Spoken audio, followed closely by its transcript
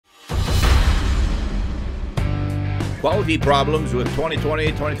Quality problems with 2020,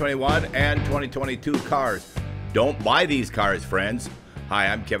 2021, and 2022 cars. Don't buy these cars, friends. Hi,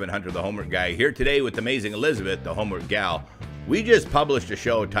 I'm Kevin Hunter, the Homework Guy, here today with amazing Elizabeth, the Homework Gal. We just published a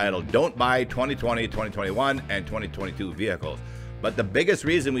show titled Don't Buy 2020, 2021, and 2022 Vehicles. But the biggest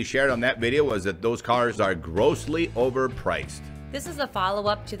reason we shared on that video was that those cars are grossly overpriced. This is a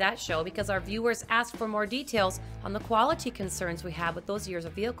follow-up to that show because our viewers asked for more details on the quality concerns we have with those years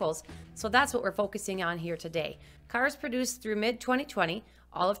of vehicles. So that's what we're focusing on here today. Cars produced through mid-2020,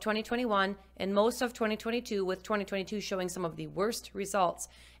 all of 2021, and most of 2022, with 2022 showing some of the worst results,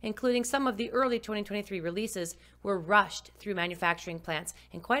 including some of the early 2023 releases were rushed through manufacturing plants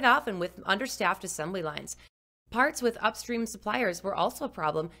and quite often with understaffed assembly lines. Parts with upstream suppliers were also a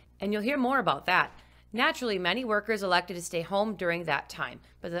problem, and you'll hear more about that. Naturally, many workers elected to stay home during that time,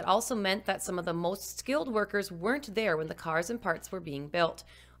 but that also meant that some of the most skilled workers weren't there when the cars and parts were being built.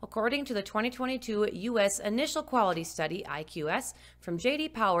 According to the 2022 U.S. Initial Quality Study, IQS, from J.D.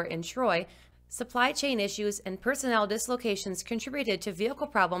 Power in Troy, supply chain issues and personnel dislocations contributed to vehicle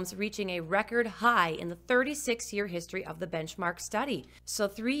problems reaching a record high in the 36-year history of the benchmark study. So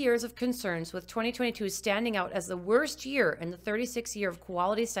 3 years of concerns, with 2022 standing out as the worst year in the 36 year of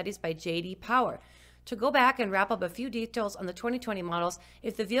quality studies by J.D. Power. To go back and wrap up a few details on the 2020 models,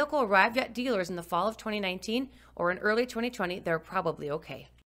 if the vehicle arrived at dealers in the fall of 2019 or in early 2020, they're probably okay.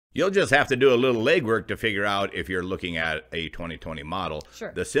 You'll just have to do a little legwork to figure out if you're looking at a 2020 model.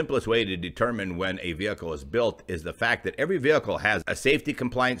 Sure. The simplest way to determine when a vehicle is built is the fact that every vehicle has a safety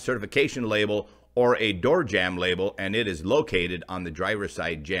compliant certification label or a door jamb label, and it is located on the driver's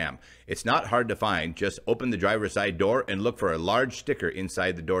side jamb. It's not hard to find. Just open the driver's side door and look for a large sticker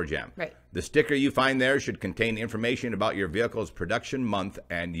inside the door jamb. Right. The sticker you find there should contain information about your vehicle's production month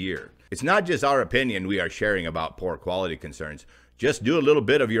and year. It's not just our opinion we are sharing about poor quality concerns. Just do a little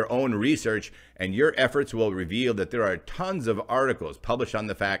bit of your own research, and your efforts will reveal that there are tons of articles published on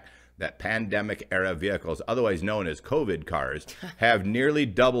the fact that pandemic-era vehicles, otherwise known as COVID cars, have nearly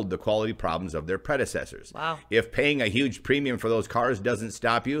doubled the quality problems of their predecessors. Wow. If paying a huge premium for those cars doesn't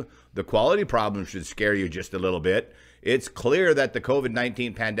stop you, the quality problems should scare you just a little bit. It's clear that the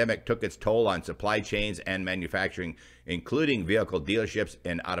COVID-19 pandemic took its toll on supply chains and manufacturing, including vehicle dealerships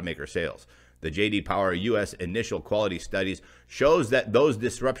and automaker sales. The J.D. Power U.S. Initial Quality Studies shows that those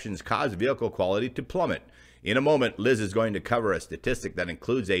disruptions caused vehicle quality to plummet. In a moment, Liz is going to cover a statistic that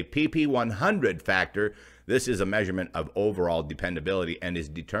includes a PP100 factor. This is a measurement of overall dependability and is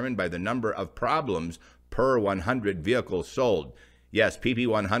determined by the number of problems per 100 vehicles sold. Yes,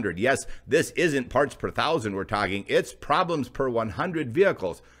 PP100. Yes, this isn't parts per thousand we're talking. It's problems per 100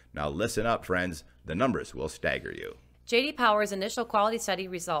 vehicles. Now listen up, friends. The numbers will stagger you. J.D. Power's initial quality study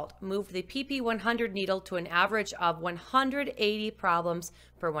result moved the PP100 needle to an average of 180 problems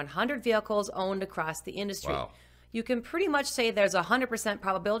per 100 vehicles owned across the industry. Wow. You can pretty much say there's a 100%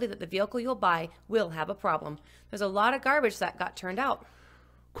 probability that the vehicle you'll buy will have a problem. There's a lot of garbage that got turned out.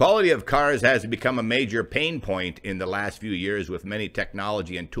 Quality of cars has become a major pain point in the last few years, with many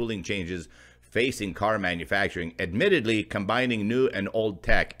technology and tooling changes facing car manufacturing. Admittedly, combining new and old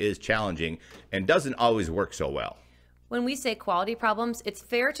tech is challenging and doesn't always work so well. When we say quality problems, it's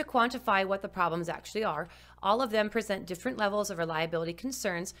fair to quantify what the problems actually are. All of them present different levels of reliability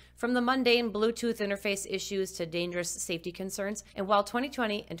concerns, from the mundane Bluetooth interface issues to dangerous safety concerns. And while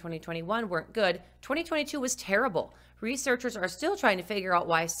 2020 and 2021 weren't good, 2022 was terrible. Researchers are still trying to figure out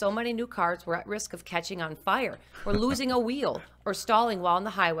why so many new cars were at risk of catching on fire, or losing a wheel, or stalling while on the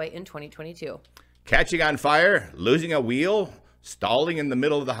highway in 2022. Catching on fire, losing a wheel, stalling in the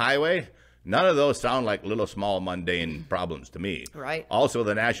middle of the highway? None of those sound like little small mundane problems to me. Right. Also,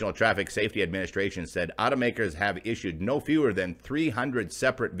 the National Traffic Safety Administration said automakers have issued no fewer than 300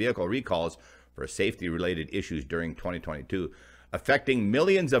 separate vehicle recalls for safety-related issues during 2022, affecting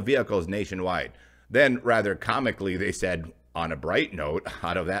millions of vehicles nationwide. Then, rather comically, they said, on a bright note,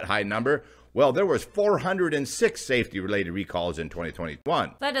 out of that high number, well, there was 406 safety-related recalls in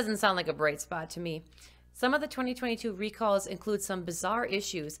 2021. That doesn't sound like a bright spot to me. Some of the 2022 recalls include some bizarre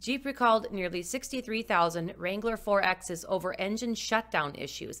issues. Jeep recalled nearly 63,000 Wrangler 4Xs over engine shutdown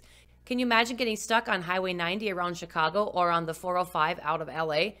issues. Can you imagine getting stuck on Highway 90 around Chicago or on the 405 out of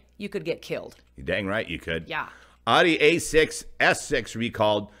LA? You could get killed. You're dang right you could. Yeah. Audi A6 S6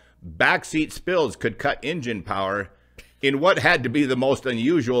 recalled. Backseat spills could cut engine power. In what had to be the most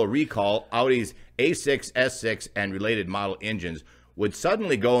unusual recall, Audi's A6, S6, and related model engines would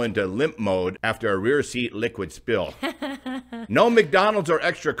suddenly go into limp mode after a rear seat liquid spill. No McDonald's or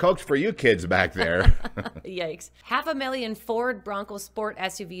extra Cokes for you kids back there. Yikes. 500,000 Ford Bronco Sport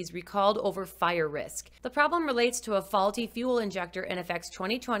SUVs recalled over fire risk. The problem relates to a faulty fuel injector and affects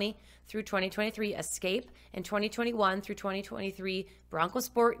 2020 through 2023 Escape and 2021 through 2023 Bronco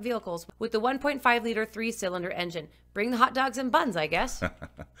Sport vehicles with the 1.5-liter 3-cylinder engine. Bring the hot dogs and buns, I guess.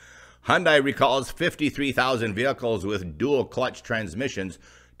 Hyundai recalls 53,000 vehicles with dual clutch transmissions.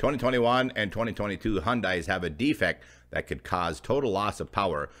 2021 and 2022 Hyundais have a defect that could cause total loss of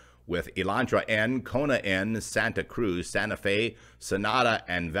power, with Elantra N, Kona N, Santa Cruz, Santa Fe, Sonata,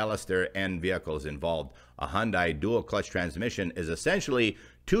 and Veloster N vehicles involved. A Hyundai dual clutch transmission is essentially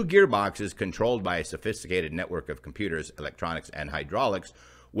two gearboxes controlled by a sophisticated network of computers, electronics, and hydraulics,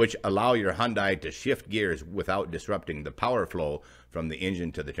 which allow your Hyundai to shift gears without disrupting the power flow from the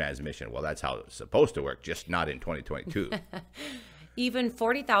engine to the transmission. Well, that's how it's supposed to work, just not in 2022. Even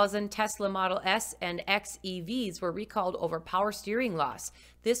 40,000 Tesla Model S and X EVs were recalled over power steering loss.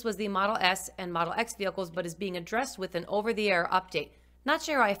 This was the Model S and Model X vehicles, but is being addressed with an over-the-air update. Not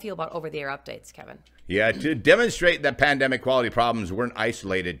sure how I feel about over-the-air updates, Kevin. Yeah, to demonstrate that pandemic quality problems weren't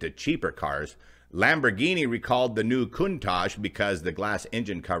isolated to cheaper cars, Lamborghini recalled the new Countach because the glass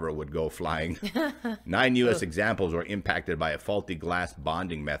engine cover would go flying. 9 U.S. examples were impacted by a faulty glass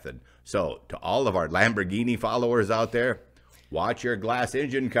bonding method. So, to all of our Lamborghini followers out there, watch your glass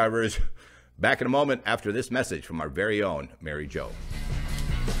engine covers. Back in a moment after this message from our very own Mary Jo.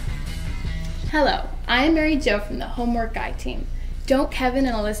 Hello, I am Mary Jo from the Homework Guide team. Don't Kevin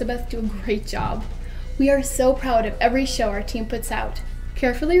and Elizabeth do a great job? We are so proud of every show our team puts out,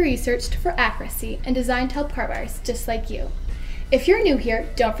 carefully researched for accuracy and designed to help car buyers just like you. If you're new here,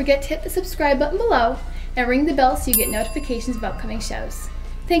 don't forget to hit the subscribe button below and ring the bell so you get notifications of upcoming shows.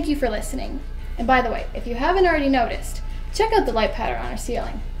 Thank you for listening. And by the way, if you haven't already noticed, check out the light pattern on our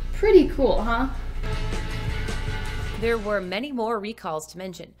ceiling. Pretty cool, huh? There were many more recalls to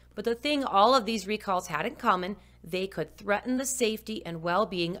mention, but the thing all of these recalls had in common, they could threaten the safety and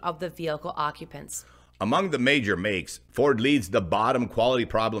well-being of the vehicle occupants. Among the major makes, Ford leads the bottom quality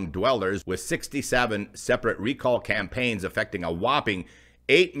problem dwellers with 67 separate recall campaigns affecting a whopping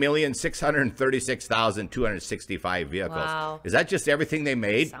 8,636,265 vehicles. Wow. Is that just everything they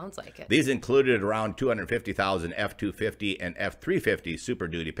made? Sounds like it. These included around 250,000 F-250 and F-350 Super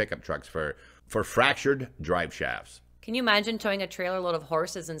Duty pickup trucks for fractured drive shafts. Can you imagine towing a trailer load of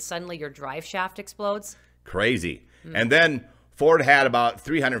horses and suddenly your drive shaft explodes? Crazy. And then Ford had about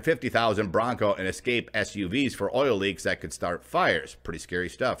 350,000 Bronco and Escape SUVs for oil leaks that could start fires. Pretty scary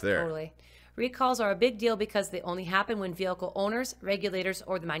stuff there. Totally. Recalls are a big deal because they only happen when vehicle owners, regulators,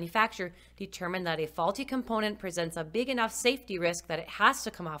 or the manufacturer determine that a faulty component presents a big enough safety risk that it has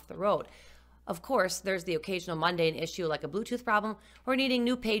to come off the road. Of course, there's the occasional mundane issue like a Bluetooth problem or needing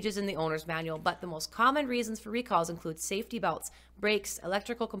new pages in the owner's manual, but the most common reasons for recalls include safety belts, brakes,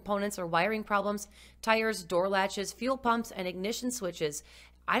 electrical components or wiring problems, tires, door latches, fuel pumps, and ignition switches.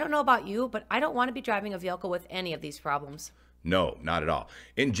 I don't know about you, but I don't want to be driving a vehicle with any of these problems. No, not at all.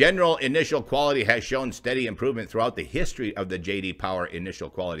 In general, initial quality has shown steady improvement throughout the history of the J.D. Power initial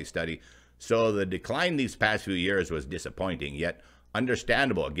quality study, so the decline these past few years was disappointing, yet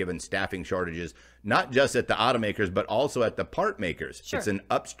understandable given staffing shortages, not just at the automakers, but also at the part makers. Sure. It's an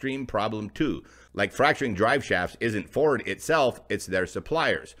upstream problem too. Like fracturing drive shafts isn't Ford itself, it's their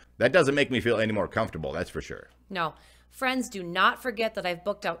suppliers. That doesn't make me feel any more comfortable, that's for sure. No. Friends, do not forget that I've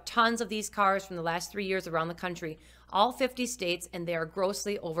booked out tons of these cars from the last 3 years around the country, all 50 states, and they are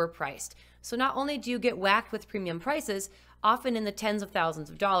grossly overpriced. So not only do you get whacked with premium prices, often in the tens of thousands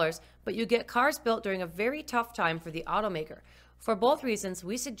of dollars, but you get cars built during a very tough time for the automaker. For both reasons,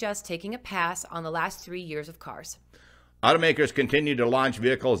 we suggest taking a pass on the last 3 years of cars. Automakers continue to launch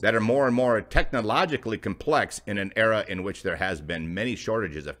vehicles that are more and more technologically complex in an era in which there has been many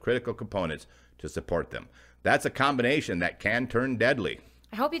shortages of critical components to support them. That's a combination that can turn deadly.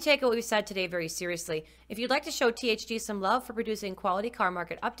 I hope you take what we've said today very seriously. If you'd like to show THG some love for producing quality car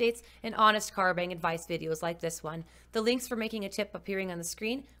market updates and honest car buying advice videos like this one, the links for making a tip appearing on the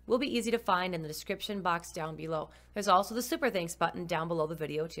screen will be easy to find in the description box down below. There's also the super thanks button down below the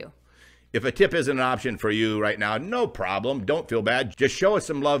video too. If a tip isn't an option for you right now, no problem. Don't feel bad. Just show us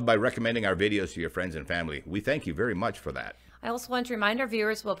some love by recommending our videos to your friends and family. We thank you very much for that. I also want to remind our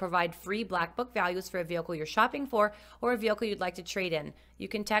viewers we'll provide free Black Book values for a vehicle you're shopping for or a vehicle you'd like to trade in. You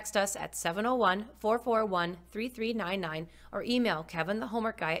can text us at 701-441-3399 or email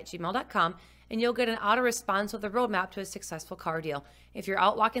kevinthehomeworkguy@gmail.com and you'll get an auto response with a roadmap to a successful car deal. If you're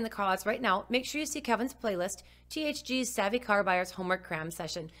out walking the car lots right now, make sure you see Kevin's playlist, THG's Savvy Car Buyers Homework Cram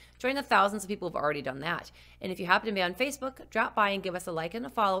Session. Join the thousands of people who've already done that. And if you happen to be on Facebook, drop by and give us a like and a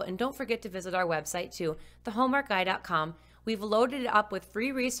follow, and don't forget to visit our website too, thehomeworkguy.com. We've loaded it up with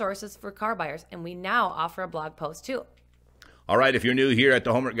free resources for car buyers, and we now offer a blog post too. All right, if you're new here at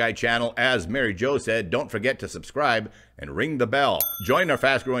the Homework Guy channel, as Mary Jo said, don't forget to subscribe and ring the bell. Join our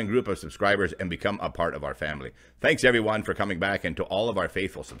fast-growing group of subscribers and become a part of our family. Thanks, everyone, for coming back, and to all of our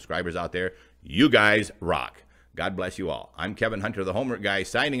faithful subscribers out there, you guys rock. God bless you all. I'm Kevin Hunter, the Homework Guy,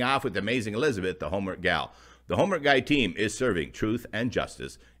 signing off with amazing Elizabeth, the Homework Gal. The Homework Guy team is serving truth and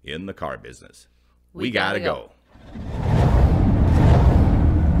justice in the car business. We gotta go.